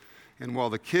And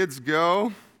while the kids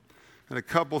go, and a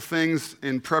couple things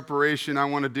in preparation I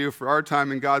want to do for our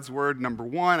time in God's Word. Number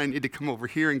one, I need to come over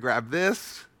here and grab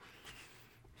this.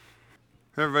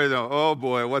 Everybody know, oh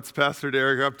boy, what's Pastor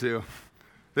Derek up to?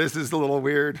 This is a little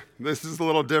weird. This is a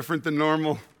little different than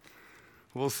normal.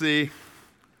 We'll see.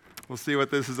 We'll see what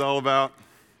this is all about.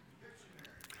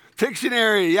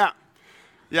 Pictionary, yeah.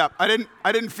 Yeah, I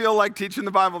didn't feel like teaching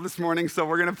the Bible this morning, so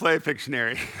we're going to play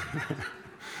Pictionary.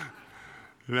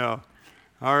 No.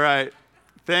 All right.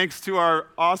 Thanks to our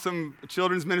awesome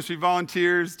children's ministry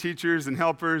volunteers, teachers, and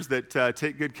helpers that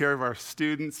take good care of our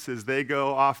students as they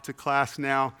go off to class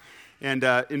now. And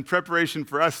in preparation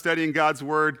for us studying God's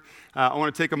Word, I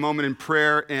want to take a moment in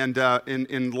prayer and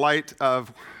in light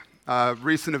of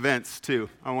recent events, too.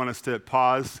 I want us to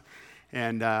pause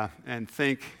and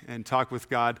think and talk with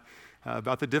God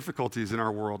about the difficulties in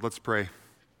our world. Let's pray.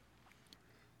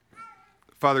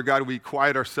 Father God, we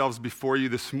quiet ourselves before you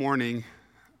this morning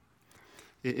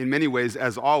in many ways,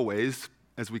 as always,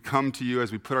 as we come to you,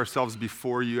 as we put ourselves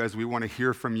before you, as we want to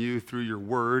hear from you through your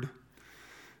word.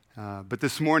 But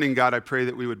this morning, God, I pray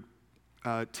that we would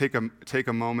take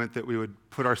a moment, that we would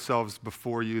put ourselves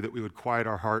before you, that we would quiet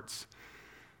our hearts.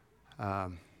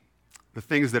 The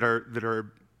things that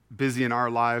are busy in our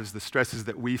lives, the stresses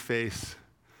that we face.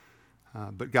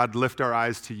 But God, lift our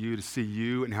eyes to you to see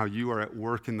you and how you are at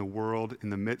work in the world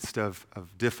in the midst of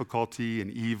difficulty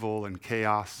and evil and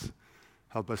chaos.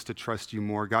 Help us to trust you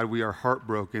more. God, we are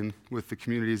heartbroken with the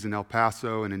communities in El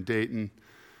Paso and in Dayton.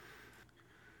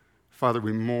 Father,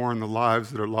 we mourn the lives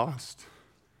that are lost.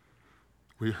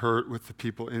 We hurt with the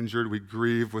people injured. We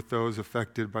grieve with those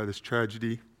affected by this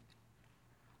tragedy.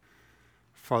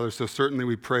 Father, so certainly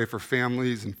we pray for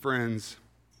families and friends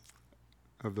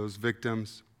of those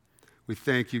victims. We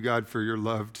thank you, God, for your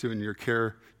love to and your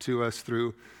care to us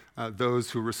through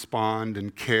those who respond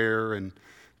and care and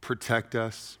protect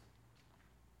us.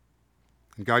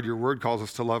 And God, your word calls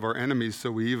us to love our enemies,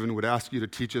 so we even would ask you to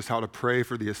teach us how to pray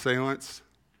for the assailants.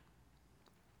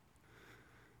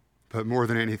 But more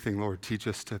than anything, Lord, teach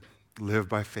us to live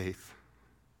by faith.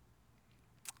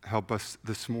 Help us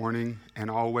this morning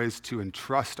and always to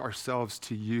entrust ourselves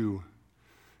to you.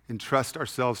 Entrust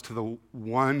ourselves to the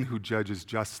one who judges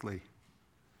justly.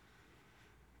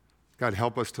 God,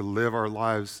 help us to live our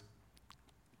lives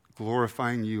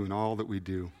glorifying you in all that we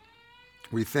do.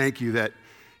 We thank you that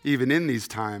even in these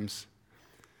times,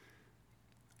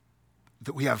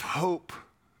 that we have hope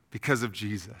because of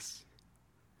Jesus.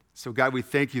 So God, we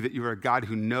thank you that you are a God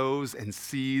who knows and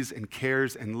sees and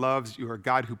cares and loves. You are a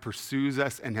God who pursues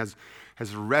us and has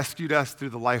rescued us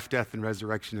through the life, death, and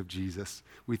resurrection of Jesus.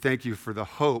 We thank you for the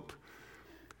hope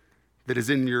that is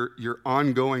in your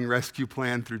ongoing rescue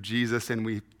plan through Jesus, and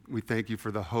we thank you for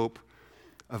the hope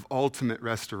of ultimate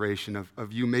restoration,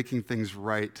 of you making things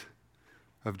right,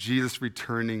 of Jesus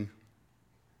returning,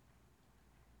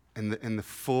 and the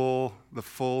full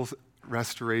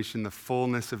restoration, the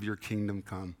fullness of your kingdom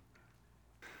come.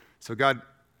 So God,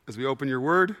 as we open your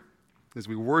word, as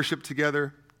we worship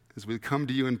together, as we come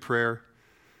to you in prayer,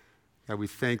 God, we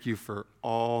thank you for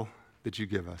all that you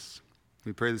give us.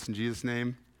 We pray this in Jesus'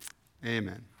 name.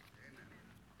 Amen.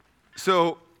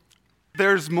 So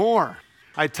there's more.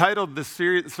 I titled the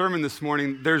sermon this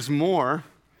morning, There's More.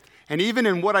 And even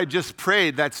in what I just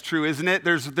prayed, that's true, isn't it?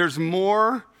 There's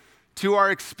more to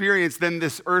our experience than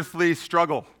this earthly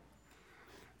struggle.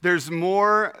 There's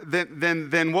more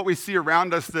than what we see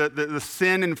around us, the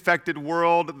sin-infected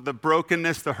world, the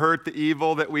brokenness, the hurt, the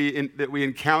evil that we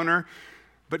encounter.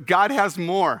 But God has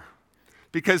more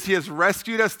because he has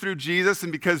rescued us through Jesus,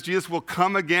 and because Jesus will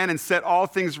come again and set all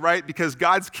things right, because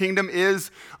God's kingdom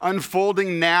is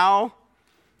unfolding now,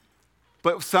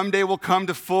 but someday will come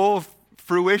to full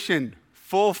fruition,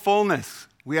 fullness.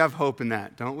 We have hope in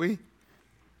that, don't we?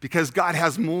 Because God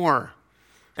has more.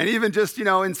 And even just,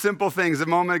 in simple things, a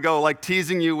moment ago, like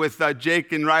teasing you with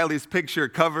Jake and Riley's picture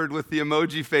covered with the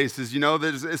emoji faces.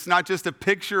 It's not just a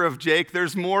picture of Jake.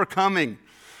 There's more coming.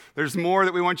 There's more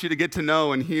that we want you to get to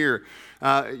know and hear.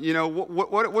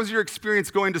 What was your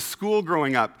experience going to school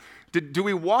growing up? Do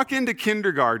we walk into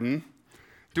kindergarten?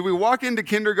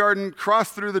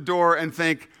 Cross through the door, and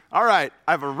think, all right,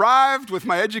 I've arrived with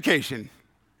my education.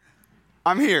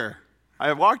 I'm here.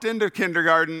 I walked into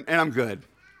kindergarten, and I'm good.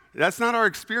 That's not our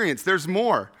experience. There's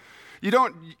more. You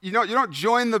don't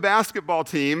join the basketball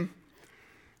team,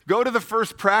 go to the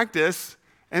first practice,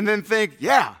 and then think,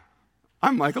 yeah,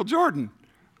 I'm Michael Jordan.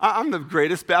 I'm the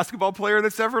greatest basketball player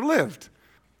that's ever lived.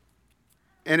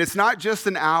 And it's not just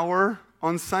an hour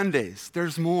on Sundays.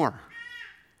 There's more.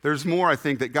 There's more, I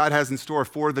think, that God has in store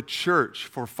for the church,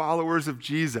 for followers of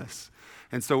Jesus.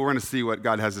 And so we're going to see what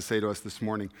God has to say to us this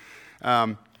morning.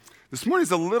 This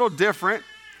morning's a little different.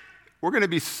 We're going to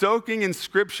be soaking in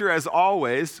Scripture as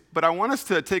always, but I want us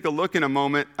to take a look in a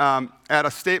moment at a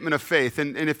statement of faith.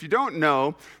 And if you don't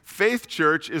know, Faith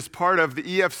Church is part of the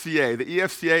EFCA. The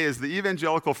EFCA is the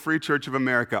Evangelical Free Church of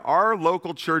America. Our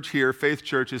local church here, Faith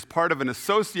Church, is part of an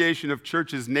association of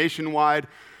churches nationwide,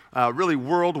 really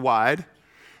worldwide,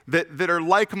 that are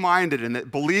like-minded and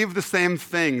that believe the same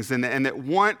things and that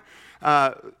want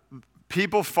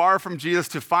people far from Jesus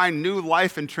to find new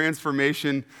life and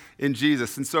transformation in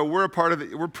Jesus. And so we're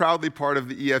proudly part of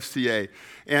the EFCA.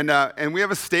 And we have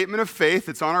a statement of faith.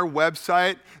 It's on our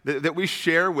website that we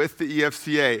share with the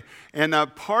EFCA. And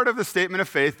part of the statement of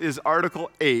faith is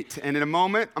Article 8. And in a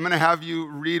moment, I'm going to have you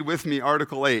read with me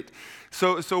Article 8.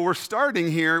 So we're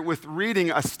starting here with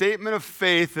reading a statement of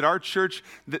faith that our church,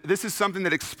 this is something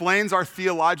that explains our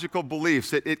theological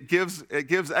beliefs. It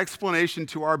gives explanation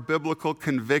to our biblical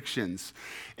convictions.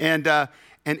 And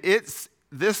it's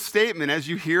this statement, as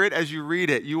you hear it, as you read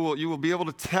it, you will be able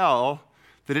to tell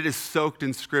that it is soaked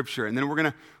in Scripture. And then we're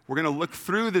gonna look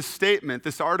through this statement,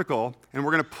 this article, and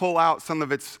we're gonna pull out some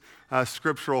of its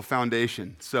scriptural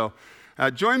foundation. So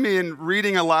join me in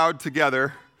reading aloud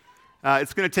together.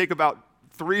 It's going to take about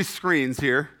 3 screens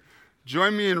here.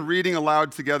 Join me in reading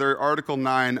aloud together Article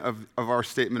 9 of our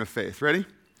statement of faith. Ready?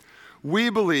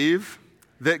 We believe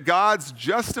that God's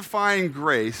justifying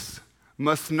grace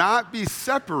must not be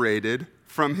separated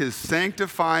from his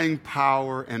sanctifying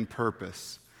power and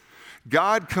purpose.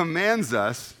 God commands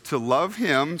us to love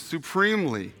him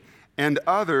supremely and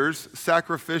others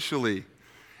sacrificially,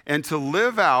 and to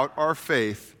live out our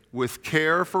faith with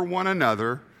care for one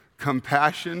another,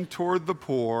 compassion toward the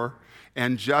poor,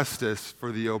 and justice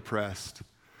for the oppressed.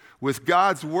 With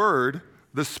God's word,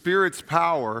 the Spirit's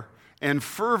power, and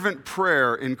fervent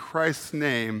prayer in Christ's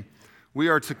name, we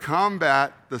are to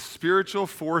combat the spiritual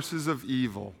forces of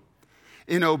evil.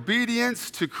 In obedience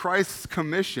to Christ's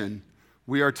commission,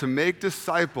 we are to make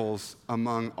disciples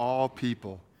among all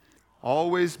people,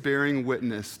 always bearing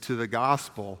witness to the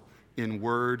gospel in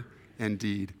word and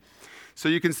deed. So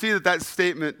you can see that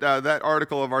statement, that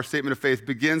article of our statement of faith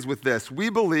begins with this. We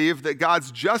believe that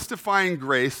God's justifying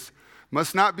grace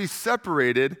must not be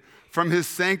separated from his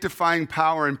sanctifying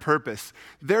power and purpose.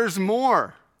 There's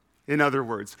more, in other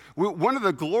words. One of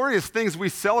the glorious things we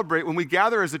celebrate when we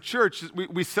gather as a church is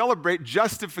we celebrate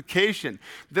justification,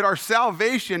 that our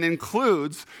salvation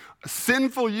includes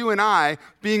sinful you and I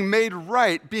being made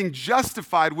right, being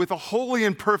justified with a holy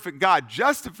and perfect God.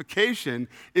 Justification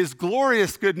is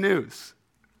glorious good news.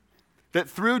 That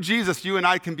through Jesus, you and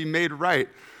I can be made right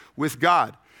with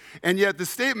God. And yet the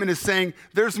statement is saying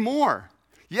there's more.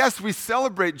 Yes, we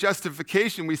celebrate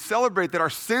justification. We celebrate that our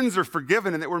sins are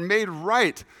forgiven and that we're made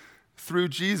right through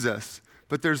Jesus.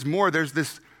 But there's more. There's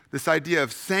this idea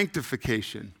of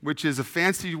sanctification, which is a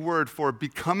fancy word for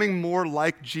becoming more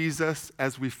like Jesus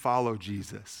as we follow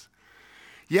Jesus.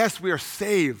 Yes, we are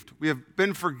saved. We have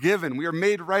been forgiven. We are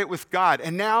made right with God.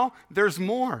 And now there's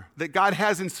more that God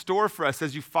has in store for us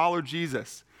as you follow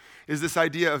Jesus, is this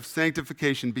idea of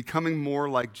sanctification, becoming more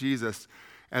like Jesus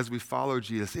as we follow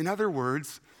Jesus. In other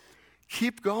words,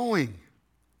 keep going,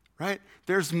 right?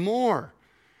 There's more.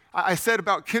 I said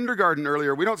about kindergarten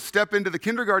earlier, we don't step into the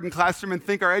kindergarten classroom and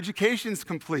think our education's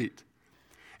complete.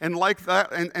 And like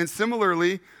that, and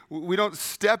similarly, we don't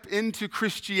step into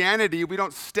Christianity, we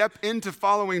don't step into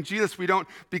following Jesus, we don't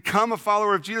become a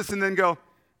follower of Jesus and then go,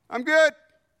 I'm good,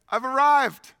 I've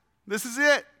arrived, this is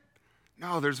it.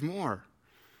 No, there's more.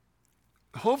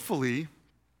 Hopefully,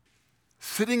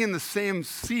 sitting in the same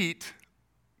seat,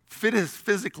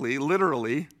 physically,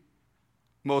 literally,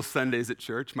 most Sundays at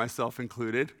church, myself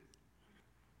included,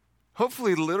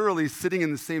 hopefully, literally sitting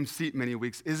in the same seat many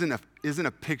weeks isn't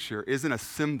a picture, isn't a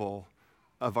symbol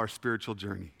of our spiritual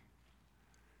journey.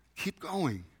 Keep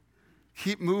going.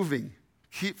 Keep moving.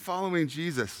 Keep following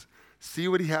Jesus. See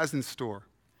what he has in store.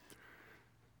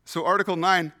 So Article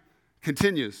 9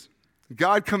 continues.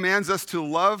 God commands us to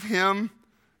love him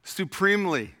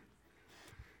supremely.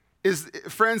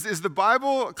 Friends, is the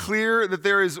Bible clear that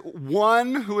there is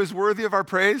one who is worthy of our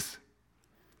praise?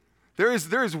 There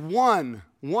is one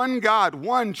God,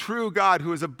 one true God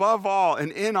who is above all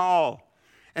and in all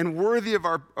and worthy of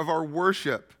our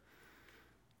worship.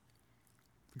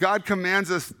 God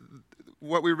commands us,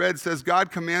 what we read says,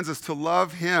 God commands us to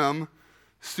love him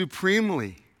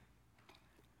supremely.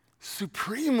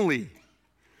 Supremely.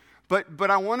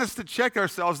 But I want us to check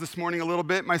ourselves this morning a little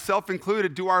bit, myself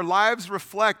included. Do our lives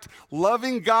reflect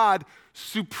loving God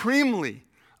supremely,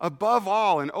 above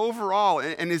all and over all?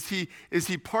 And is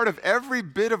he part of every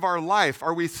bit of our life?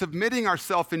 Are we submitting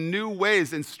ourselves in new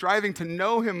ways and striving to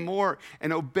know him more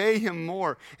and obey him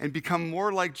more and become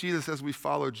more like Jesus as we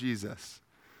follow Jesus?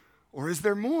 Or is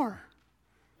there more?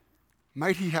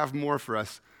 Might he have more for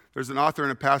us? There's an author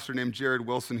and a pastor named Jared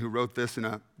Wilson who wrote this in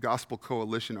a Gospel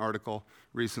Coalition article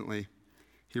recently.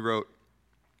 He wrote,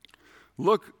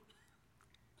 Look,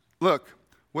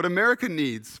 what America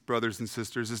needs, brothers and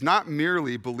sisters, is not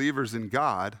merely believers in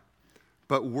God,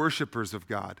 but worshipers of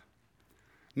God.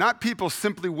 Not people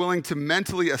simply willing to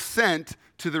mentally assent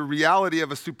to the reality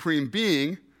of a supreme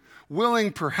being,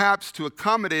 willing perhaps to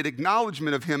accommodate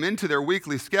acknowledgement of him into their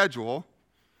weekly schedule,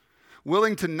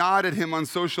 willing to nod at him on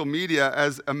social media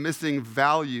as a missing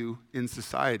value in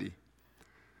society.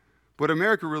 What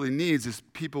America really needs is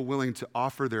people willing to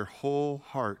offer their whole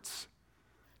hearts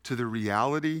to the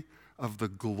reality of the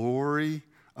glory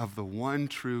of the one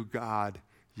true God,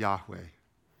 Yahweh.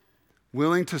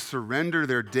 Willing to surrender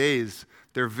their days,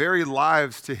 their very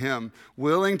lives to him,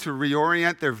 willing to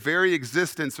reorient their very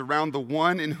existence around the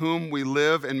one in whom we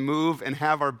live and move and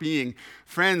have our being.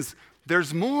 Friends,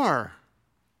 there's more.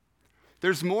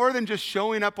 There's more than just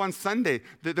showing up on Sunday.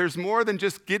 There's more than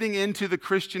just getting into the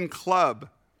Christian club.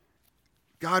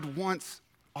 God wants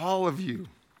all of you.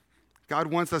 God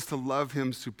wants us to love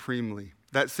him supremely.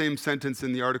 That same sentence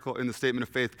in the article, in the Statement of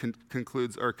Faith,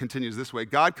 concludes or continues this way.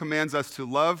 God commands us to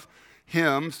love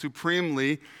him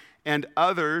supremely and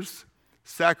others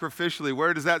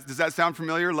sacrificially. Does that sound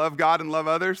familiar? Love God and love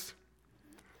others?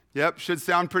 Yep, should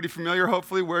sound pretty familiar,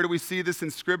 hopefully. Where do we see this in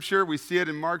Scripture? We see it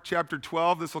in Mark chapter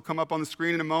 12. This will come up on the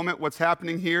screen in a moment. What's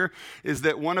happening here is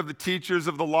that one of the teachers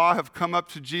of the law have come up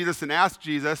to Jesus and asked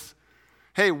Jesus,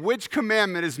 hey, which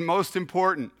commandment is most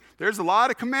important? There's a lot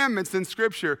of commandments in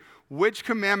Scripture. Which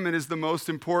commandment is the most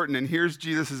important? And here's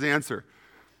Jesus' answer.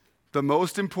 The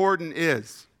most important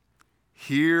is,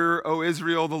 hear, O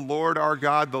Israel, the Lord our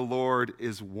God, the Lord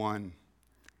is one.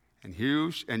 And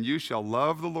you shall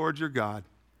love the Lord your God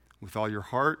with all your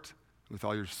heart, with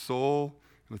all your soul,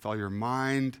 and with all your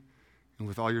mind, and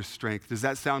with all your strength. Does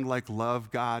that sound like love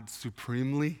God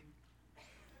supremely?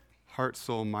 Heart,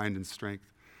 soul, mind, and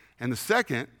strength. And the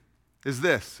second is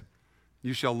this.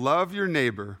 You shall love your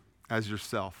neighbor as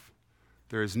yourself.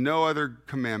 There is no other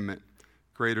commandment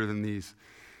greater than these.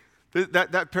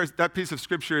 That piece of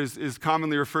Scripture is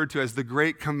commonly referred to as the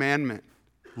Great Commandment.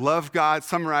 Love God,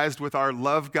 summarized with our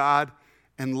love God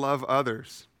and love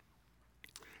others.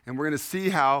 And we're going to see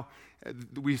how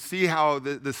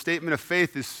the statement of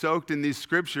faith is soaked in these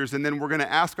scriptures, and then we're going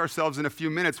to ask ourselves in a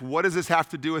few minutes, what does this have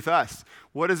to do with us?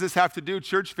 What does this have to do,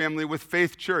 church family, with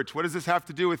Faith Church? What does this have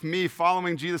to do with me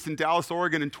following Jesus in Dallas,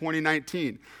 Oregon in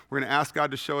 2019? We're going to ask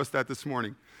God to show us that this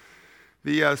morning.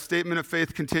 The statement of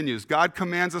faith continues. God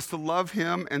commands us to love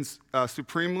him and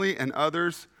supremely and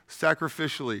others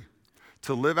sacrificially,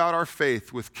 to live out our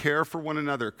faith with care for one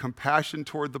another, compassion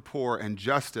toward the poor, and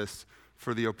justice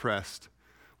for the oppressed.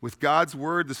 With God's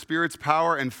word, the Spirit's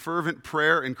power, and fervent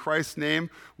prayer in Christ's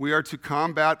name, we are to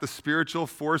combat the spiritual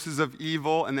forces of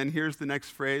evil. And then here's the next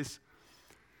phrase.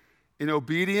 In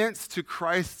obedience to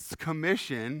Christ's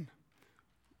commission,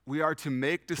 we are to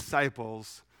make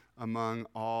disciples among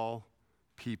all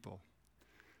people.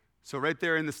 So right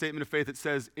there in the statement of faith, it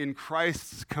says, in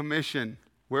Christ's commission.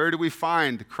 Where do we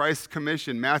find Christ's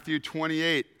commission? Matthew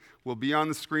 28. Will be on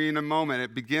the screen in a moment.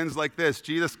 It begins like this.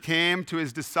 Jesus came to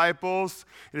his disciples,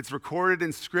 and it's recorded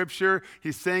in Scripture.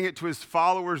 He's saying it to his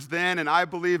followers then, and I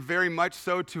believe very much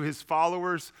so to his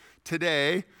followers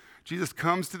today. Jesus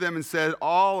comes to them and said,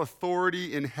 all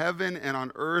authority in heaven and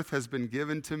on earth has been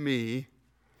given to me.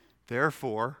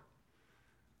 Therefore,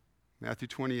 Matthew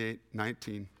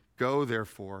 28:19, go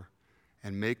therefore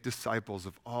and make disciples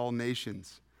of all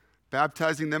nations,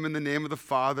 baptizing them in the name of the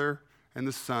Father and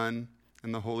the Son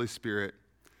and the Holy Spirit,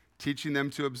 teaching them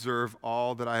to observe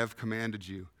all that I have commanded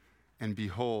you. And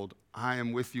behold, I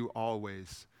am with you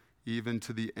always, even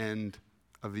to the end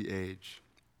of the age.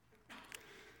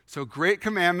 So great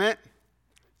commandment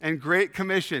and great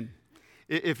commission.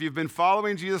 If you've been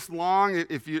following Jesus long,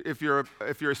 if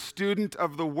you're a student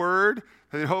of the Word,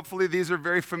 then hopefully these are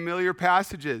very familiar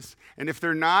passages. And if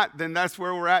they're not, then that's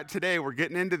where we're at today. We're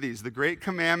getting into these, the Great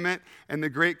Commandment and the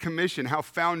Great Commission, how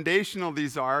foundational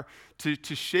these are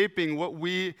to shaping what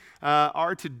we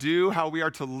are to do, how we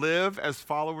are to live as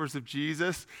followers of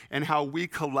Jesus, and how we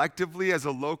collectively as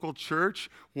a local church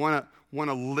want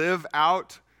to live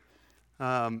out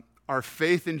our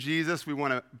faith in Jesus. We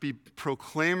want to be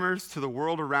proclaimers to the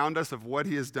world around us of what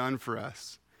he has done for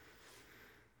us.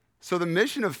 So the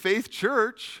mission of Faith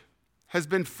Church has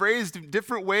been phrased in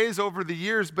different ways over the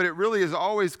years, but it really has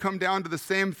always come down to the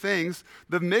same things.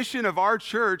 The mission of our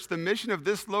church, the mission of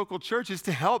this local church, is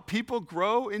to help people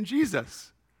grow in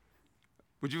Jesus.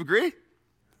 Would you agree?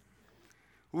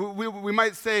 We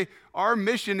might say our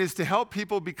mission is to help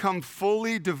people become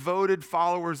fully devoted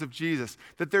followers of Jesus,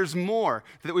 that there's more,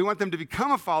 that we want them to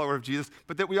become a follower of Jesus,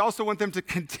 but that we also want them to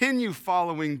continue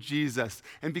following Jesus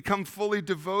and become fully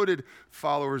devoted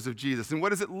followers of Jesus. And what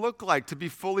does it look like to be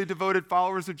fully devoted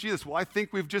followers of Jesus? Well, I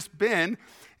think we've just been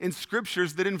in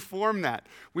scriptures that inform that.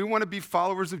 We want to be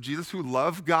followers of Jesus who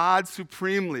love God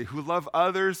supremely, who love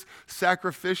others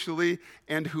sacrificially,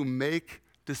 and who make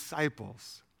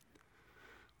disciples.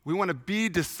 We want to be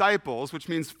disciples, which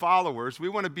means followers. We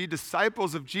want to be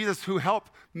disciples of Jesus who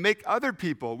help make other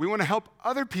people. We want to help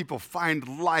other people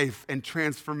find life and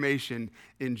transformation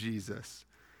in Jesus.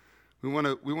 We want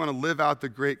to live out the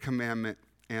Great Commandment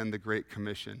and the Great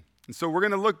Commission. And so we're going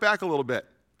to look back a little bit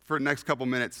for the next couple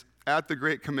minutes at the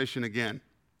Great Commission again.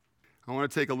 I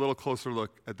want to take a little closer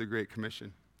look at the Great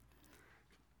Commission.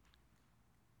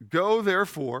 Go,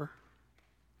 therefore,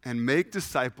 and make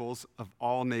disciples of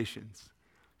all nations,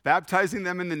 baptizing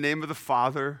them in the name of the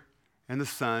Father and the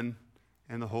Son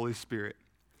and the Holy Spirit,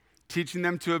 teaching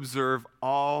them to observe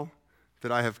all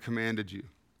that I have commanded you.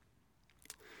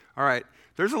 All right,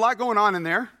 there's a lot going on in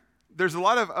there. There's a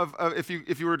lot of if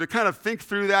you were to kind of think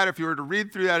through that, if you were to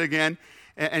read through that again,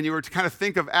 and you were to kind of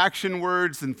think of action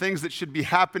words and things that should be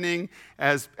happening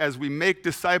as we make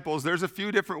disciples, there's a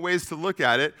few different ways to look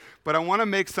at it, but I want to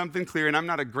make something clear, and I'm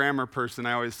not a grammar person,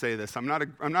 I always say this. I'm not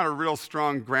a real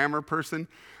strong grammar person,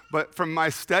 but from my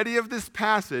study of this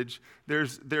passage,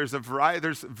 there's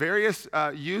various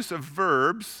use of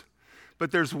verbs,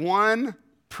 but there's one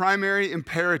primary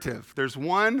imperative. There's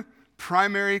one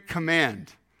primary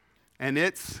command, and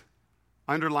it's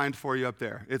underlined for you up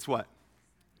there. It's what?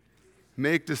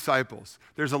 Make disciples.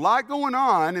 There's a lot going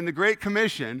on in the Great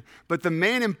Commission, but the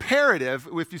main imperative,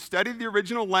 if you study the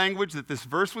original language that this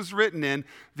verse was written in,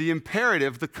 the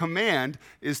imperative, the command,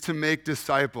 is to make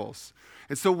disciples.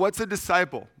 And so what's a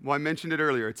disciple? Well, I mentioned it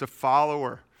earlier. It's a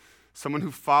follower, someone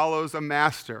who follows a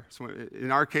master. So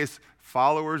in our case,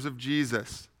 followers of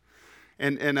Jesus.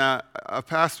 And a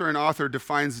pastor and author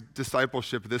defines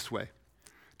discipleship this way.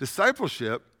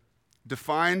 Discipleship,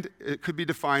 it could be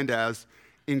defined as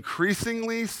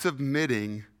increasingly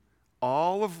submitting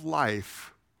all of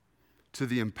life to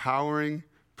the empowering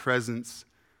presence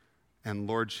and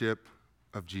lordship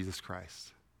of Jesus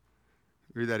Christ.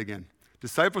 Read that again.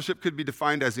 Discipleship could be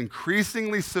defined as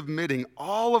increasingly submitting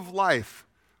all of life,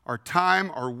 our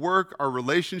time, our work, our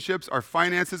relationships, our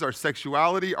finances, our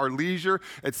sexuality, our leisure,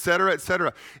 et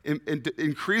cetera,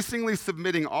 increasingly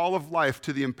submitting all of life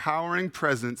to the empowering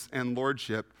presence and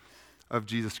lordship of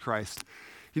Jesus Christ.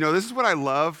 You know, this is what I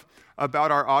love about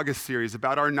our August series,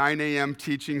 about our 9 a.m.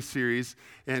 teaching series.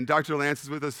 And Dr. Lance is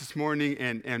with us this morning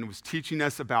and was teaching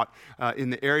us about in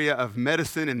the area of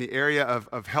medicine, in the area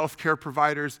of healthcare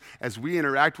providers, as we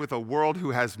interact with a world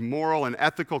who has moral and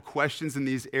ethical questions in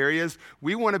these areas.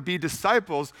 We want to be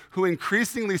disciples who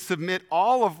increasingly submit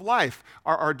all of life,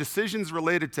 our decisions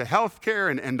related to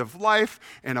healthcare and end of life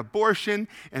and abortion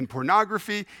and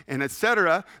pornography and et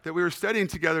cetera, that we were studying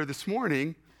together this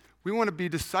morning. We want to be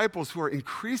disciples who are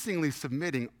increasingly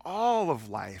submitting all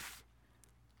of life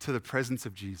to the presence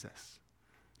of Jesus,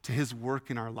 to his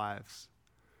work in our lives.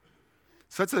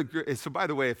 So by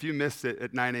the way, if you missed it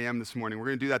at 9 a.m. this morning, we're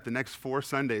going to do that the next 4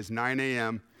 Sundays, 9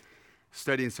 a.m.,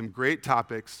 studying some great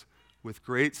topics with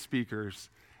great speakers,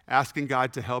 asking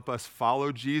God to help us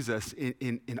follow Jesus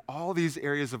in all these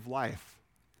areas of life,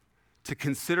 to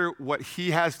consider what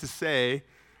he has to say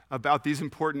about these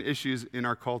important issues in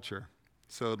our culture.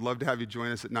 So I'd love to have you join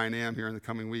us at 9 a.m. here in the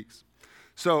coming weeks.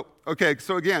 So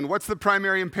again, what's the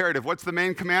primary imperative? What's the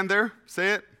main command there?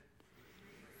 Say it.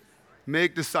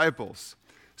 Make disciples.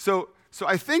 So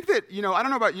I think that, I don't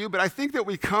know about you, but I think that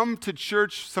we come to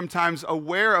church sometimes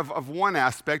aware of one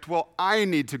aspect. Well, I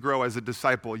need to grow as a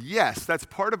disciple. Yes, that's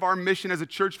part of our mission as a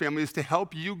church family, is to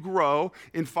help you grow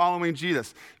in following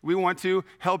Jesus. We want to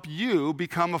help you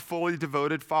become a fully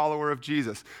devoted follower of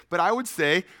Jesus. But I would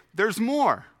say there's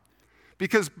more.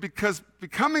 Because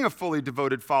becoming a fully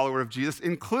devoted follower of Jesus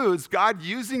includes God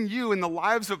using you in the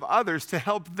lives of others to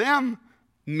help them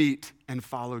meet and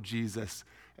follow Jesus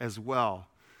as well.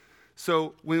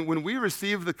 So when we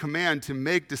receive the command to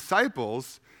make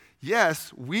disciples,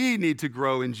 yes, we need to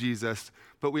grow in Jesus,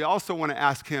 but we also want to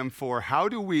ask him for how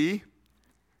do we,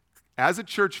 as a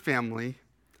church family,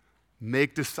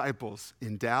 make disciples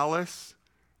in Dallas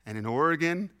and in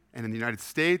Oregon and in the United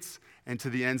States and to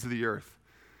the ends of the earth.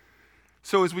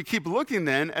 So as we keep looking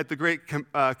then at the Great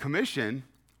Commission,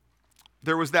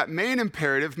 there was that main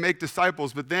imperative, make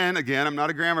disciples, but then, again, I'm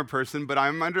not a grammar person, but I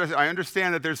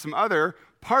understand that there's some other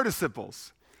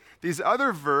participles, these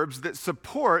other verbs that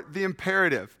support the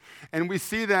imperative. And we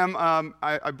see them,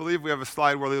 I believe we have a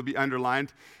slide where they'll be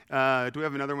underlined. Do we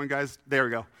have another one, guys? There we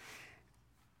go.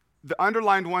 The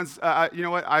underlined ones, you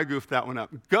know what? I goofed that one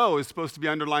up. Go is supposed to be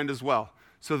underlined as well.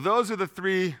 So those are the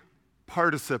three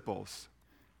participles,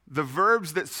 the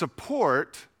verbs that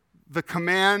support the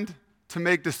command to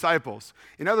make disciples.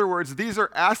 In other words, these are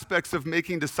aspects of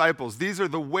making disciples. These are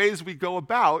the ways we go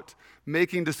about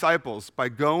making disciples, by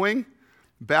going,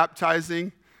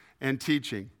 baptizing, and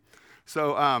teaching.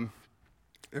 So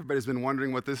everybody's been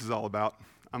wondering what this is all about.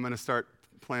 I'm going to start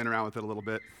playing around with it a little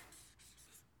bit.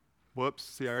 Whoops,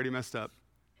 see, I already messed up.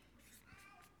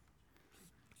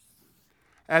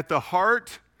 At the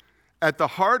heart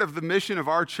of the mission of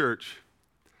our church,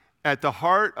 at the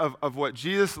heart of what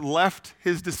Jesus left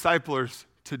his disciples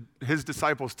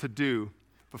to do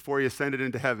before he ascended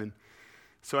into heaven.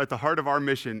 So at the heart of our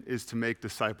mission is to make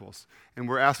disciples. And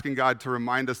we're asking God to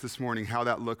remind us this morning how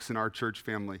that looks in our church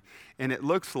family. And it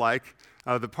looks like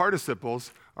the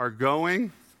participles are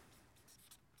going,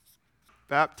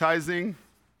 baptizing.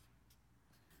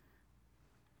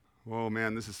 Whoa,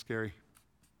 man, this is scary.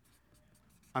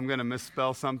 I'm going to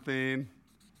misspell something.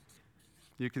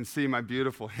 You can see my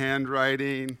beautiful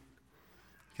handwriting,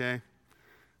 okay?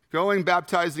 Going,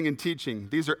 baptizing, and teaching.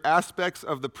 These are aspects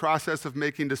of the process of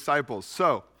making disciples.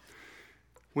 So,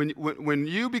 when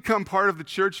you become part of the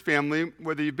church family,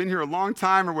 whether you've been here a long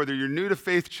time or whether you're new to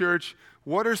Faith Church,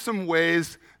 what are some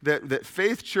ways that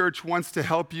Faith Church wants to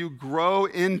help you grow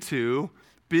into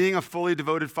being a fully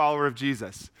devoted follower of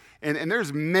Jesus? And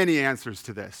there's many answers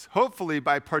to this. Hopefully,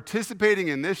 by participating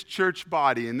in this church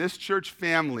body, in this church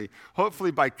family, hopefully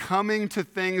by coming to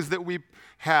things that we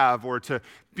have, or to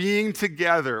being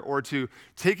together, or to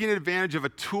taking advantage of a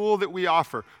tool that we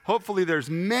offer, hopefully there's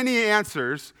many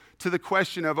answers to the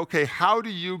question of, okay, how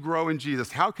do you grow in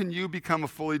Jesus? How can you become a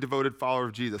fully devoted follower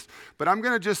of Jesus? But I'm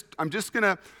going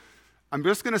to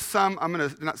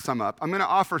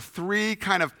offer three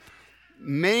kind of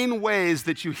main ways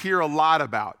that you hear a lot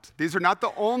about. These are not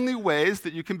the only ways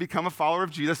that you can become a follower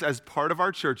of Jesus as part of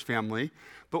our church family,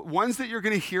 but ones that you're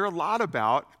going to hear a lot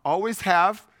about, always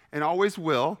have and always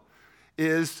will,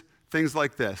 is things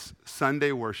like this: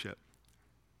 Sunday worship.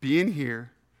 Being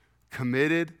here,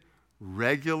 committed,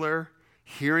 regular,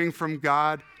 hearing from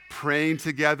God, praying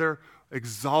together,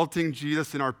 exalting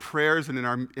Jesus in our prayers and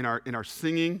in our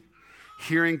singing,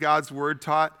 hearing God's word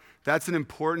taught. That's an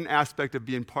important aspect of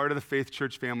being part of the Faith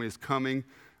Church family, is coming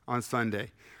on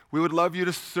Sunday. We would love you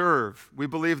to serve. We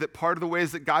believe that part of the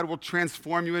ways that God will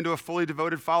transform you into a fully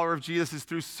devoted follower of Jesus is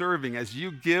through serving. As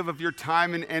you give of your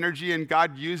time and energy, and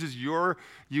God uses your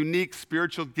unique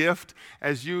spiritual gift,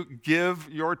 as you give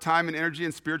your time and energy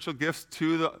and spiritual gifts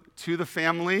to the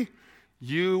family,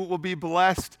 you will be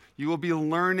blessed, you will be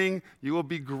learning, you will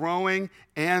be growing,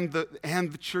 and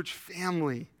the church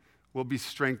family will be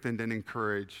strengthened and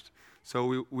encouraged.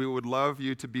 So we would love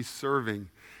you to be serving.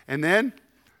 And then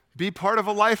be part of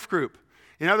a life group.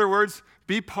 In other words,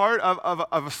 be part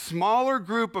of a smaller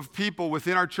group of people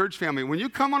within our church family. When you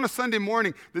come on a Sunday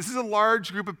morning, this is a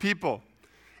large group of people.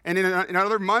 And in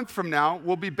another month from now,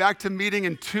 we'll be back to meeting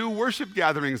in 2 worship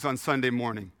gatherings on Sunday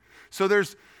morning. So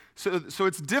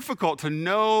it's difficult to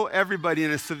know everybody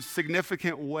in a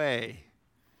significant way.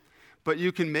 But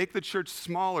you can make the church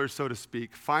smaller, so to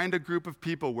speak. Find a group of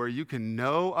people where you can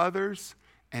know others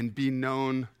and be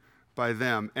known by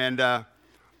them. And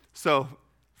so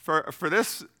for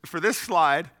this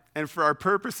slide, and for our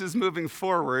purposes moving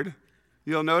forward,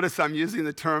 you'll notice I'm using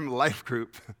the term life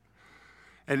group.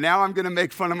 And now I'm going to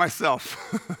make fun of myself.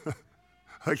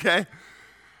 Okay?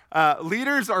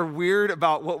 Leaders are weird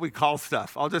about what we call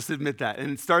stuff. I'll just admit that. And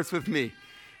it starts with me.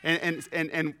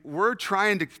 And we're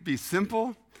trying to be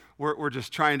simple. We're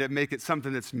just trying to make it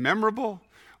something that's memorable.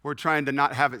 We're trying to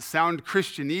not have it sound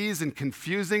Christianese and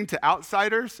confusing to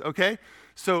outsiders, okay?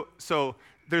 So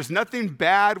there's nothing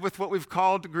bad with what we've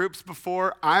called groups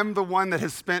before. I'm the one that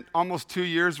has spent almost 2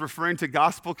 years referring to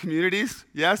gospel communities.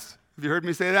 Yes? Have you heard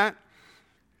me say that?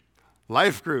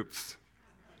 Life groups.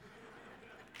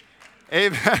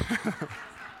 Amen.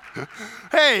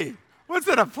 Hey, what's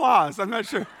that applause? I'm not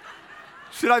sure.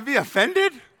 Should I be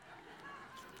offended?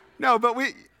 No, but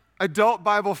adult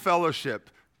Bible fellowship,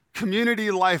 community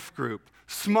life group,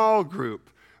 small group,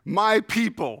 my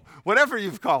people, whatever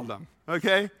you've called them,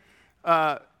 okay?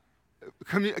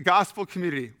 Gospel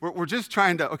community. We're just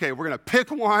trying to, okay, we're going to pick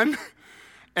one,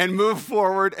 and move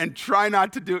forward and try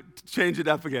not to change it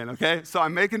up again, okay? So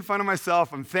I'm making fun of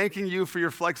myself. I'm thanking you for your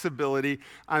flexibility.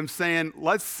 I'm saying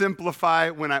let's simplify.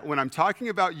 When I'm talking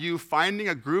about you finding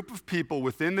a group of people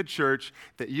within the church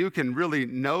that you can really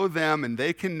know them and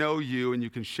they can know you and you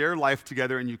can share life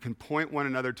together and you can point one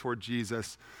another toward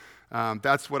Jesus.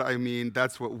 That's what I mean.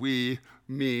 That's what we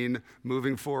mean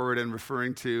moving forward and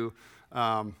referring to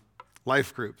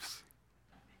life groups.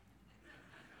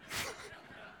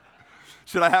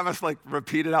 Should I have us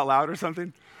repeat it out loud or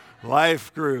something?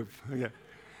 Life group. Okay.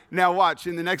 Now watch,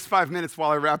 in the next 5 minutes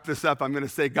while I wrap this up, I'm going to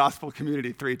say gospel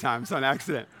community 3 times on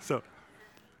accident. So,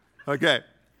 okay.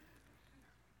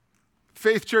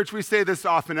 Faith Church, we say this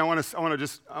often. I want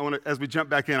to, as we jump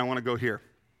back in, I want to go here.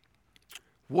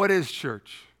 What is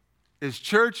church? Is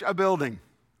church a building?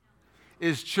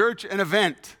 Is church an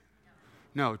event?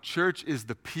 No, church is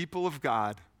the people of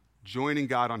God joining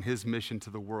God on his mission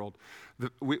to the world.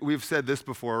 We've said this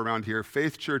before around here.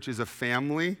 Faith Church is a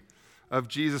family of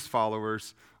Jesus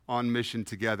followers on mission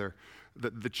together.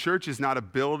 The church is not a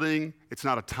building. It's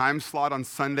not a time slot on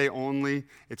Sunday only.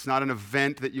 It's not an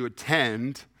event that you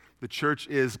attend. The church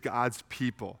is God's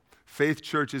people. Faith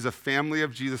Church is a family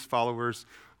of Jesus followers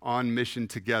on mission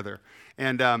together.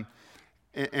 And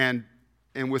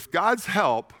with God's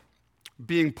help,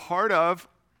 being part of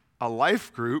a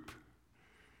life group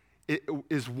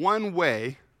is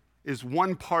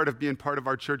one part of being part of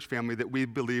our church family that we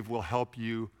believe will help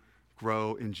you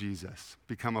grow in Jesus,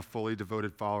 become a fully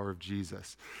devoted follower of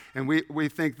Jesus. And we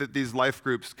think that these life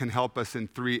groups can help us in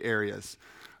 3 areas.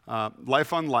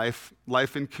 Life on life,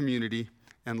 life in community,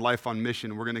 and life on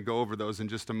mission. We're going to go over those in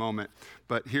just a moment.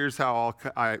 But here's how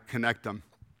I connect them.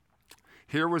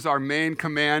 Here was our main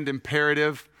command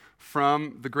imperative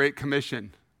from the Great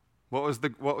Commission. What was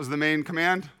the main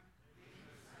command?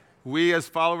 We as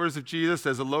followers of Jesus,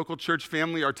 as a local church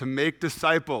family, are to make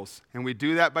disciples. And we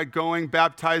do that by going,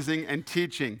 baptizing, and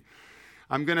teaching.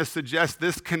 I'm going to suggest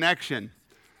this connection,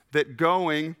 that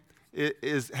going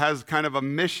has kind of a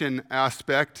mission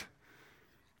aspect,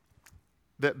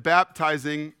 that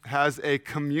baptizing has a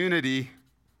community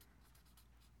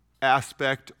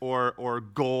aspect or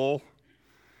goal,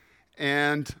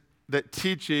 and that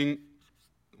teaching,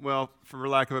 well, for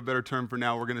lack of a better term for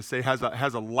now, we're going to say has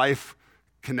a life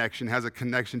connection, has a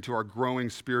connection to our growing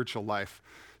spiritual life.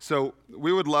 So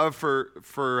we would love for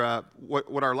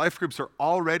what our life groups are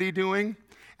already doing,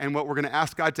 and what we're going to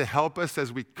ask God to help us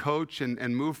as we coach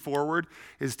and move forward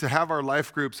is to have our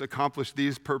life groups accomplish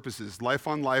these purposes: life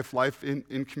on life, life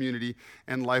in community,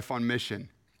 and life on mission.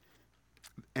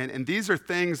 And these are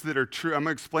things that are true. I'm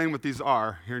going to explain what these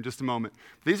are here in just a moment.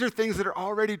 These are things that are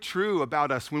already true about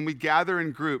us when we gather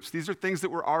in groups. These are things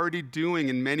that we're already doing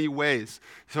in many ways.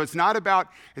 So it's not about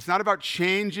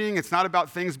changing. It's not about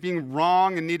things being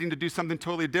wrong and needing to do something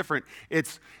totally different.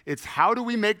 It's how do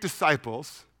we make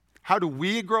disciples? How do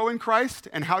we grow in Christ?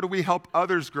 And how do we help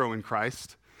others grow in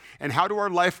Christ? And how do our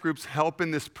life groups help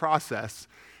in this process?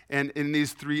 And in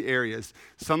these 3 areas,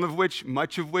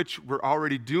 much of which we're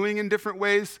already doing in different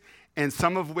ways, and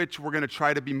some of which we're going to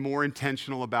try to be more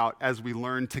intentional about as we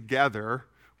learn together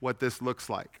what this looks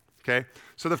like, okay?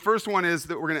 So the first one is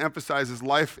that we're going to emphasize is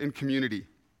life in community.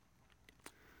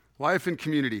 Life in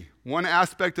community. One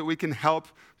aspect that we can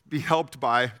be helped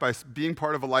by being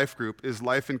part of a life group is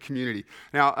life in community.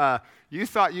 Now, you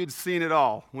thought you'd seen it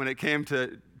all when it came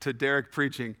to Derek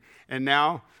preaching, and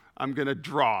now I'm going to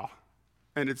draw.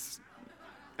 And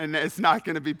it's not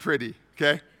going to be pretty,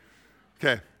 okay?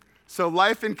 Okay. So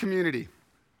life in community.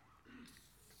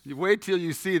 You wait till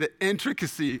you see the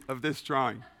intricacy of this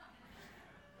drawing.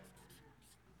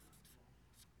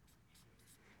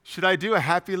 Should I do a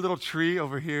happy little tree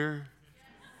over here?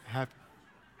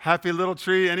 Happy little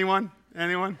tree, anyone?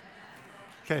 Anyone?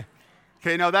 Okay.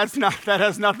 Okay, no, that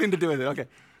has nothing to do with it. Okay.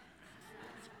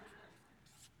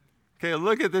 Okay,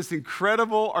 look at this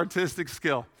incredible artistic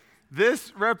skill.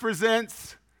 This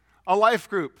represents a life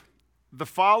group, the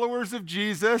followers of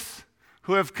Jesus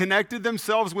who have connected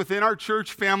themselves within our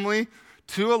church family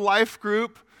to a life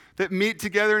group that meet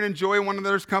together and enjoy one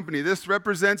another's company. This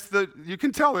represents you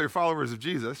can tell they're followers of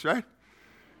Jesus, right?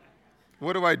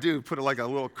 What do I do? Put a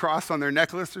little cross on their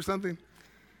necklace or something?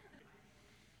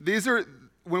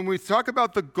 When we talk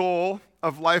about the goal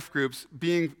of life groups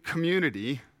being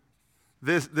community,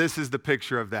 this is the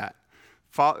picture of that.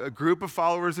 A group of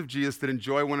followers of Jesus that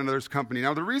enjoy one another's company.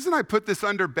 Now, the reason I put this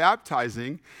under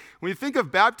baptizing, when you think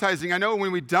of baptizing, I know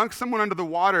when we dunk someone under the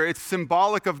water, it's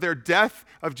symbolic of their death,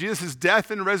 of Jesus'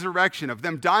 death and resurrection, of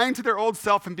them dying to their old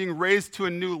self and being raised to a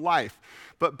new life.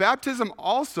 But baptism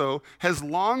also has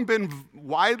long been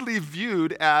widely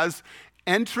viewed as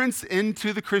entrance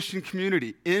into the Christian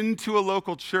community, into a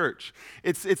local church.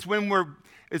 It's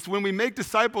when we make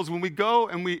disciples, when we go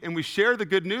and we share the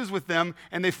good news with them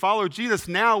and they follow Jesus.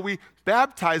 Now we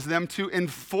baptize them to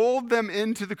enfold them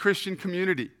into the Christian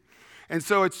community. And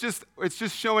so it's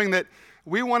just showing that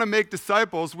we want to make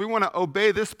disciples. We want to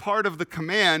obey this part of the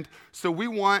command. So we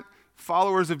want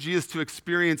followers of Jesus to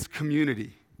experience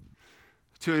community,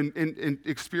 to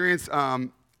experience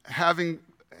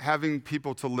having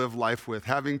people to live life with,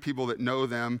 having people that know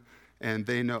them and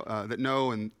they know that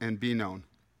know and be known.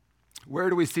 Where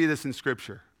do we see this in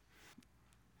Scripture?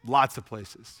 Lots of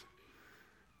places.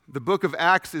 The book of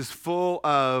Acts is full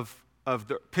of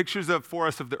the pictures for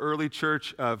us of the early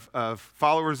church, of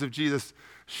followers of Jesus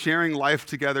sharing life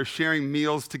together, sharing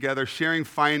meals together, sharing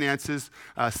finances,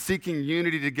 seeking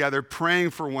unity together, praying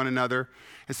for one another.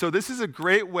 And so this is a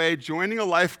great way, joining a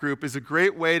life group is a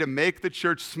great way to make the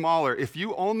church smaller. If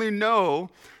you only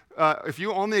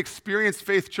experience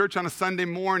Faith Church on a Sunday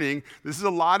morning, this is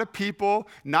a lot of people,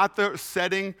 not the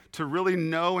setting to really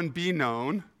know and be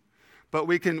known, but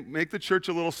we can make the church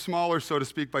a little smaller, so to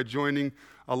speak, by joining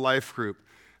a life group.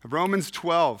 Romans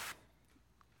 12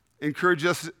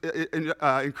 encourages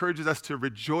us to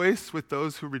rejoice with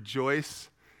those who rejoice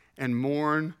and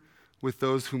mourn with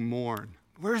those who mourn.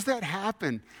 Where does that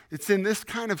happen? It's in this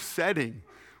kind of setting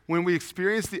when we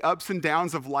experience the ups and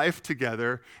downs of life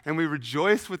together, and we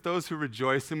rejoice with those who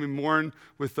rejoice, and we mourn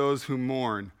with those who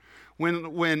mourn. When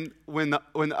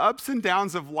the ups and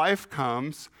downs of life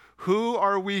comes, who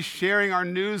are we sharing our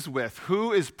news with?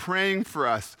 Who is praying for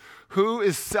us? Who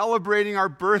is celebrating our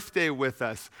birthday with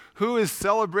us? Who is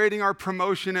celebrating our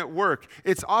promotion at work?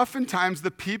 It's oftentimes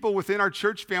the people within our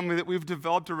church family that we've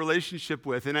developed a relationship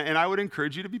with, and I would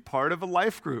encourage you to be part of a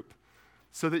life group,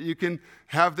 so that you can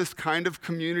have this kind of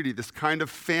community, this kind of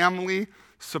family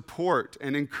support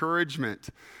and encouragement.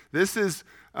 This is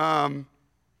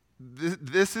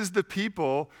the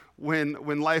people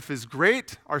when life is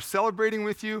great, are celebrating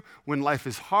with you. When life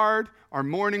is hard, are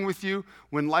mourning with you.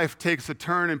 When life takes a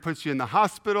turn and puts you in the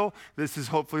hospital, this is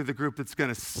hopefully the group that's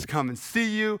going to come and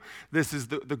see you. This is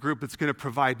the group that's going to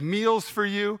provide meals for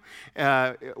you.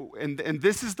 And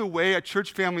this is the way a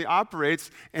church family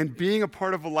operates, and being a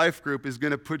part of a life group is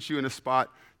going to put you in a spot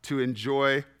to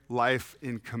enjoy life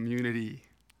in community.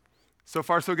 So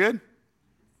far, so good?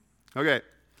 Okay.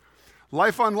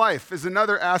 Life on life is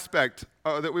another aspect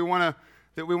that we want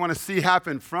to see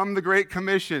happen from the Great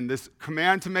Commission, this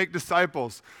command to make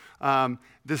disciples.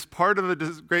 This part of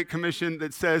the Great Commission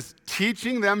that says,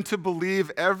 teaching them to believe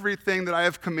everything that I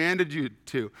have commanded you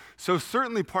to. So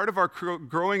certainly part of our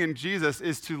growing in Jesus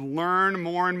is to learn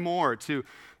more and more, to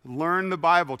learn the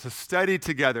Bible, to study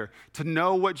together, to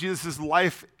know what Jesus'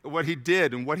 life, what he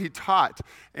did and what he taught,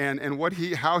 and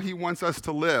how he wants us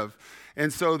to live.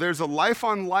 And so there's a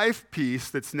life-on-life piece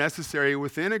that's necessary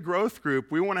within a growth group.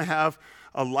 We want to have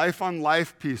a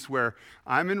life-on-life piece where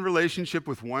I'm in relationship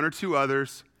with one or two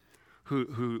others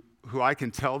who I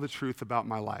can tell the truth about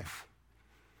my life.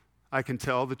 I can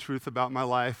tell the truth about my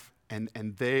life, and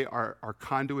they are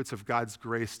conduits of God's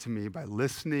grace to me by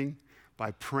listening,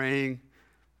 by praying,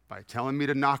 by telling me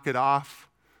to knock it off,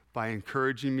 by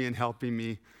encouraging me and helping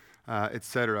me,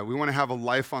 etc. We want to have a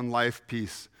life-on-life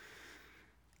piece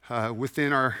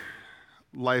within our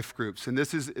life groups. And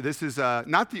this is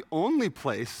not the only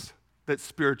place that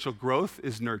spiritual growth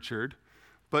is nurtured,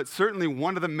 but certainly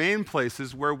one of the main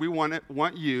places where we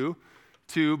want you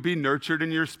to be nurtured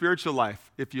in your spiritual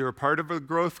life. If you're a part of a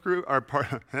growth group, or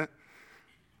part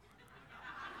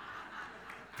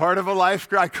of a life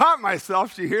group. I caught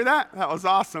myself. Did you hear that? That was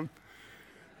awesome.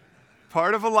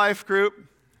 Part of a life group,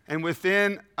 and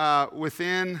within a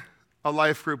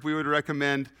life group, we would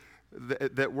recommend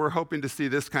that we're hoping to see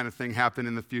this kind of thing happen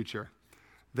in the future.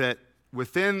 That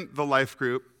within the life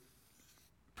group,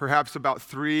 perhaps about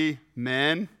 3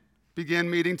 men begin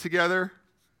meeting together.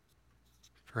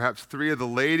 Perhaps 3 of the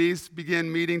ladies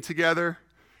begin meeting together,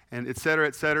 and et cetera,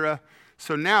 et cetera.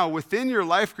 So now, within your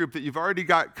life group that you've already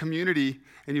got community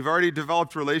and you've already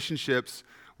developed relationships,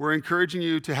 we're encouraging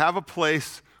you to have a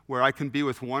place where I can be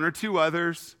with 1 or 2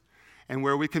 others, and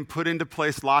where we can put into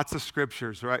place lots of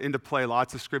scriptures, right? Into play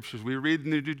lots of scriptures. We read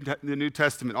the New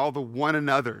Testament, all the one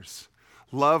another's.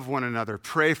 Love one another,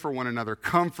 pray for one another,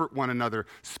 comfort one another,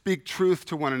 speak truth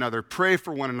to one another, pray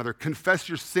for one another, confess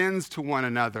your sins to one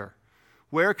another.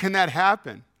 Where can that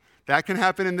happen? That can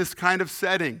happen in this kind of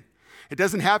setting. It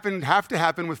doesn't have to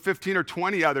happen with 15 or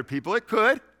 20 other people. It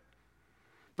could,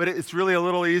 but it's really a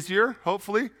little easier,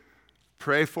 hopefully.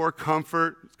 Pray for,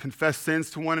 comfort, confess sins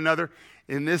to one another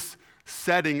in this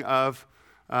setting of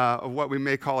what we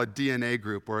may call a DNA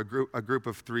group, or a group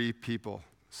of 3 people,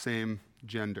 same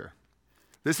gender.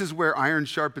 This is where iron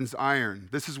sharpens iron.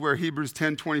 This is where Hebrews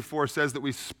 10:24 says that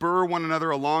we spur one another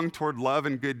along toward love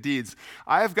and good deeds.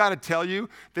 I have got to tell you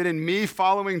that in me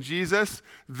following Jesus,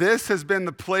 this has been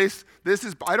the place,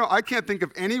 I can't think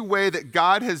of any way that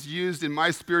God has used in my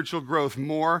spiritual growth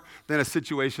more than a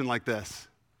situation like this.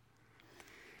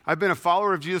 I've been a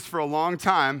follower of Jesus for a long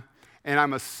time, and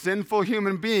I'm a sinful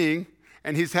human being,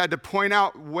 and he's had to point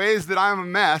out ways that I'm a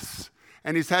mess,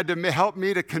 and he's had to help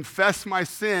me to confess my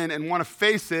sin and want to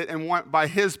face it and want, by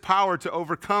his power, to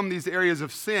overcome these areas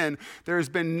of sin. There has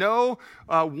been no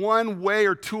one way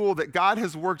or tool that God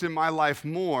has worked in my life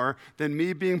more than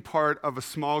me being part of a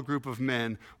small group of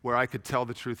men where I could tell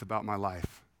the truth about my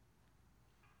life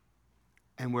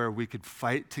and where we could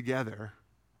fight together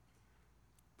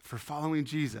for following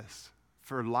Jesus,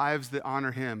 for lives that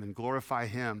honor him and glorify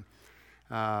him.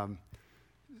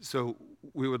 So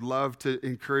we would love to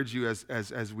encourage you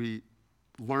as we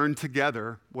learn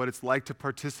together what it's like to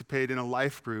participate in a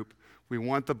life group. We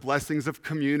want the blessings of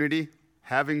community,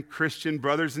 having Christian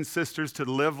brothers and sisters to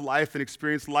live life and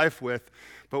experience life with,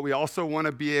 but we also want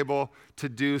to be able to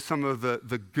do some of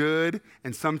the good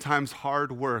and sometimes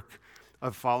hard work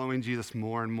of following Jesus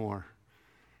more and more.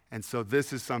 And so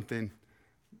this is something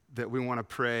that we want to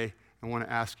pray and want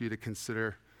to ask you to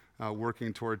consider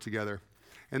working toward together.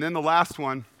 And then the last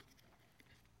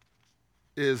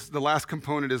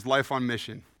component is life on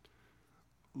mission.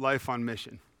 Life on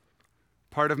mission.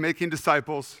 Part of making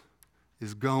disciples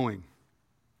is going,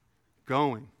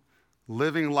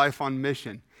 living life on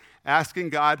mission, asking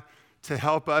God to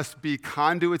help us be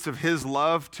conduits of his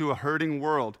love to a hurting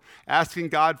world, asking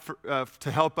God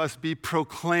to help us be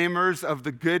proclaimers of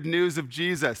the good news of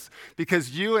Jesus.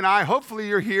 Because you and I, hopefully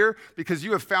you're here because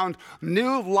you have found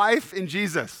new life in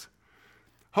Jesus.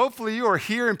 Hopefully you are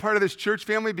here and part of this church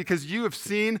family because you have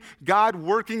seen God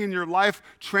working in your life,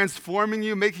 transforming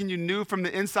you, making you new from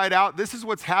the inside out. This is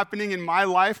what's happening in my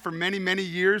life for many, many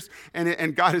years,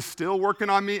 and God is still working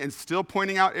on me and still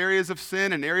pointing out areas of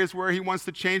sin and areas where he wants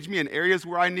to change me and areas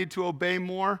where I need to obey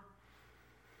more.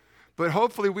 But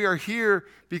hopefully we are here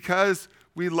because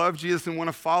we love Jesus and want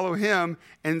to follow him.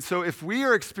 And so if we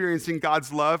are experiencing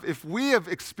God's love, if we have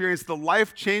experienced the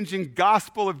life-changing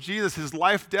gospel of Jesus, his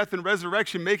life, death, and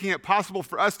resurrection, making it possible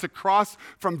for us to cross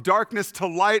from darkness to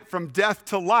light, from death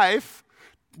to life,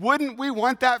 wouldn't we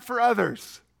want that for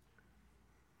others?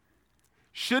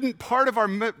 Shouldn't part of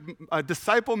our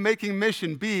disciple-making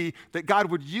mission be that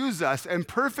God would use us,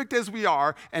 imperfect as we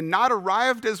are and not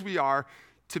arrived as we are,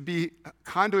 to be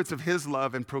conduits of his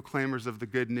love and proclaimers of the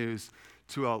good news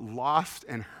to a lost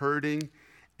and hurting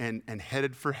and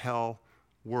headed for hell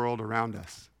world around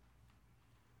us?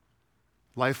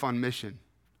 Life on mission.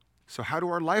 So how do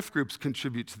our life groups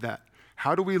contribute to that?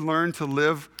 How do we learn to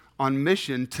live on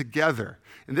mission together?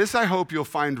 And this I hope you'll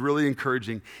find really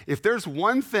encouraging. If there's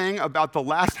one thing about the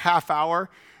last half hour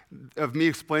of me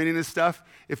explaining this stuff,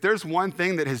 if there's one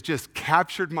thing that has just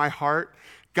captured my heart,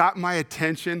 got my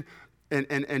attention,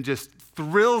 and just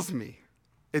thrills me,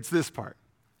 it's this part.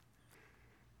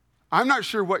 I'm not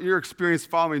sure what your experience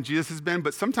following Jesus has been,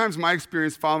 but sometimes my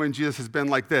experience following Jesus has been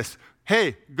like this.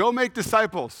 Hey, go make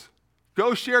disciples.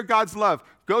 Go share God's love.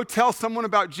 Go tell someone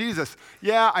about Jesus.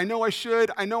 Yeah, I know I should.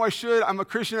 I'm a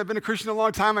Christian. I've been a Christian a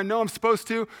long time. I know I'm supposed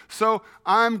to. So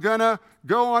I'm going to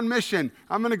go on mission.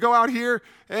 I'm going to go out here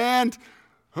and,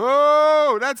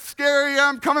 oh, that's scary.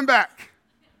 I'm coming back.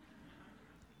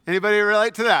 Anybody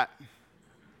relate to that?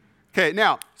 Okay,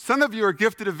 now, some of you are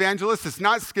gifted evangelists. It's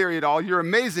not scary at all. You're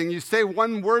amazing. You say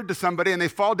one word to somebody and they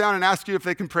fall down and ask you if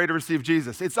they can pray to receive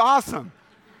Jesus. It's awesome.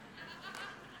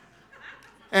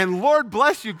 And Lord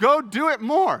bless you, go do it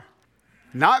more.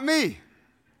 Not me.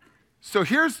 So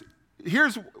here's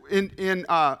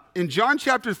in John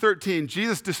chapter 13,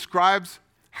 Jesus describes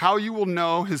how you will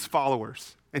know his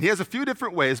followers. And he has a few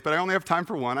different ways, but I only have time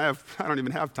for one. I don't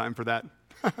even have time for that.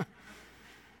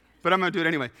 But I'm going to do it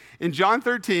anyway. In John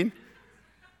 13,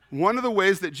 one of the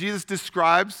ways that Jesus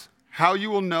describes how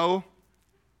you will know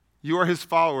you are his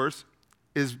followers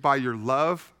is by your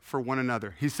love for one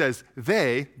another. He says,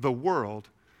 they, the world,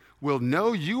 will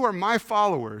know you are my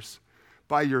followers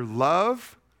by your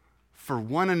love for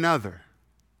one another.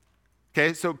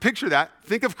 Okay, so picture that.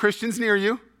 Think of Christians near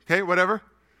you. Okay, whatever.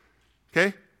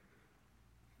 Okay?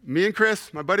 Me and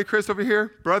Chris, my buddy Chris over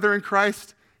here, brother in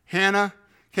Christ, Hannah.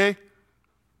 Okay?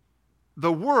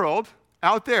 The world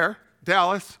out there,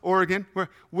 Dallas, Oregon,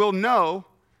 will know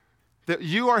that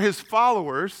you are his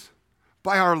followers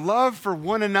by our love for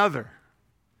one another.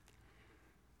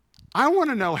 I want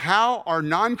to know how our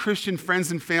non-Christian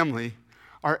friends and family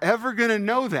are ever going to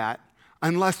know that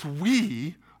unless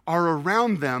we are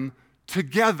around them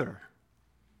together.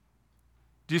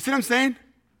 Do you see what I'm saying?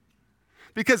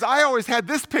 Because I always had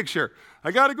this picture.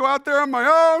 I got to go out there on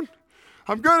my own.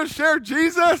 I'm going to share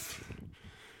Jesus.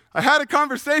 I had a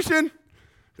conversation.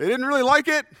 They didn't really like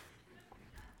it.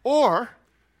 Or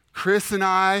Chris and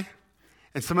I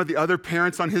and some of the other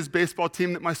parents on his baseball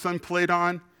team that my son played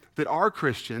on that are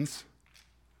Christians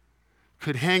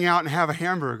could hang out and have a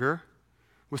hamburger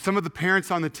with some of the parents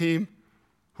on the team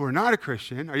who are not a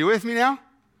Christian. Are you with me now?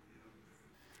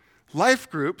 Life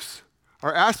groups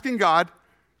are asking God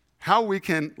how we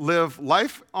can live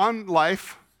life on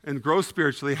life and grow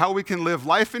spiritually, how we can live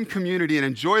life in community and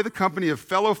enjoy the company of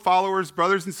fellow followers,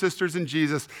 brothers and sisters in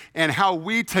Jesus, and how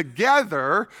we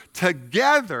together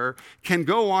can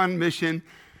go on mission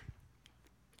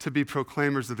to be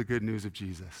proclaimers of the good news of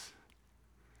Jesus.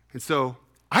 And so,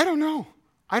 I don't know.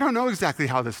 I don't know exactly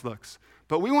how this looks,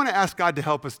 but we want to ask God to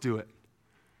help us do it.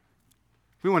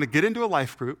 We want to get into a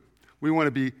life group. We want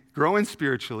to be growing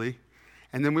spiritually.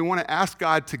 And then we want to ask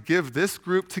God to give this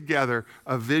group together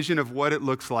a vision of what it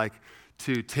looks like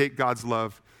to take God's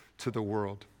love to the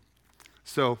world.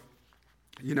 So,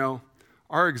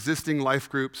 our existing life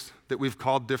groups that we've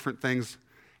called different things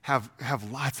have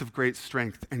lots of great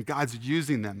strength, and God's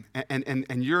using them,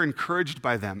 and you're encouraged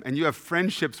by them, and you have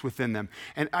friendships within them.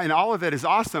 And all of that is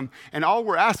awesome. And all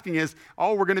we're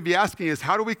going to be asking is,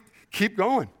 how do we keep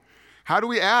going? How do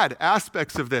we add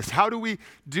aspects of this? How do we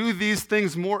do these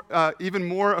things even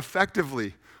more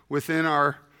effectively within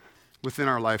our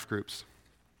life groups?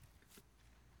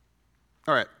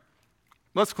 All right,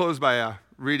 let's close by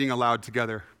reading aloud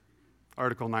together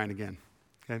Article 9 again,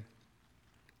 okay?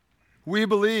 We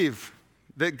believe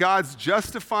that God's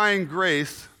justifying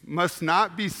grace must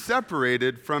not be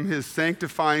separated from his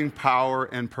sanctifying power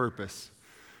and purpose.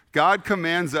 God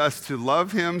commands us to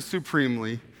love him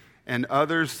supremely and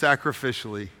others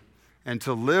sacrificially, and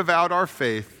to live out our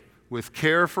faith with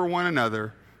care for one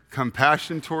another,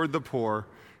 compassion toward the poor,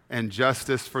 and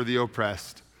justice for the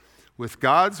oppressed. With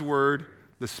God's word,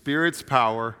 the Spirit's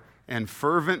power, and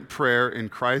fervent prayer in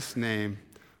Christ's name,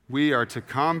 we are to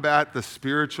combat the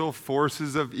spiritual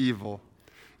forces of evil.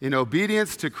 In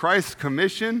obedience to Christ's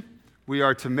commission, we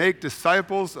are to make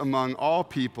disciples among all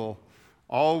people,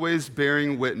 always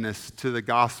bearing witness to the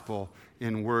gospel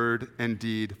in word and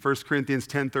deed. 1 Corinthians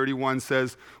 10:31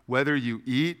 says, whether you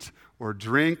eat or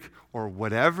drink or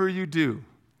whatever you do,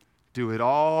 do it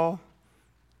all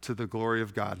to the glory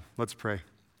of God. Let's pray.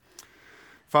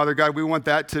 Father God, we want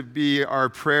that to be our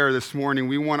prayer this morning.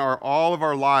 We want all of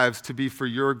our lives to be for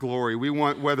your glory. We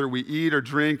want, whether we eat or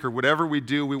drink or whatever we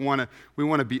do, we want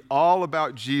to be all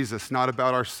about Jesus, not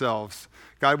about ourselves.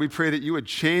 God, we pray that you would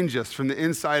change us from the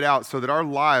inside out so that our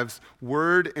lives,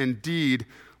 word and deed,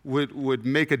 would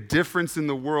make a difference in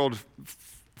the world,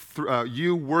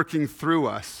 you working through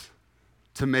us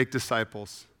to make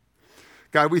disciples.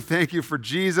 God, we thank you for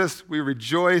Jesus. We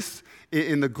rejoice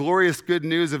in the glorious good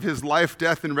news of his life,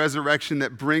 death, and resurrection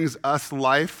that brings us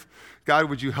life. God,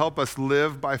 would you help us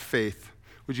live by faith?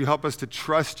 Would you help us to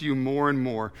trust you more and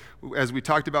more? As we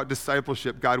talked about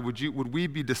discipleship, God, would we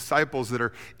be disciples that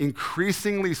are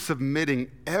increasingly submitting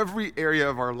every area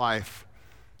of our life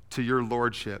to your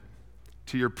lordship,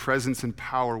 to your presence and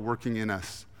power working in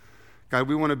us? God,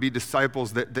 we want to be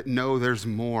disciples that know there's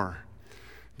more,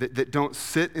 that don't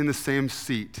sit in the same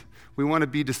seat. We want to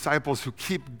be disciples who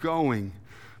keep going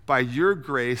by your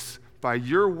grace, by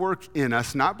your work in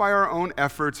us, not by our own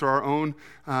efforts or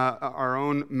our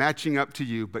own matching up to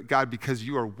you, but God, because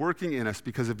you are working in us,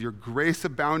 because of your grace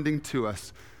abounding to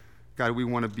us, God, we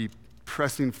want to be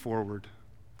pressing forward,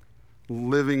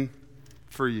 living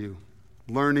for you,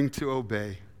 learning to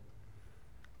obey.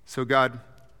 So God,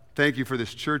 thank you for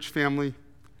this church family.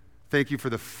 Thank you for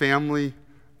the family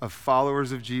of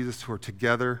followers of Jesus who are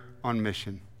together on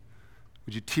mission.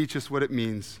 Would you teach us what it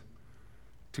means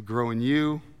to grow in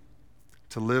you,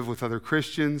 to live with other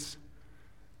Christians,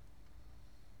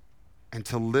 and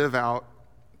to live out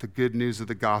the good news of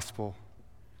the gospel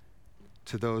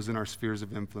to those in our spheres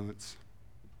of influence.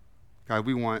 God,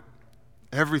 we want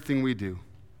everything we do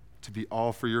to be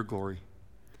all for your glory.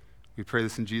 We pray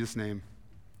this in Jesus' name.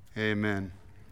 Amen.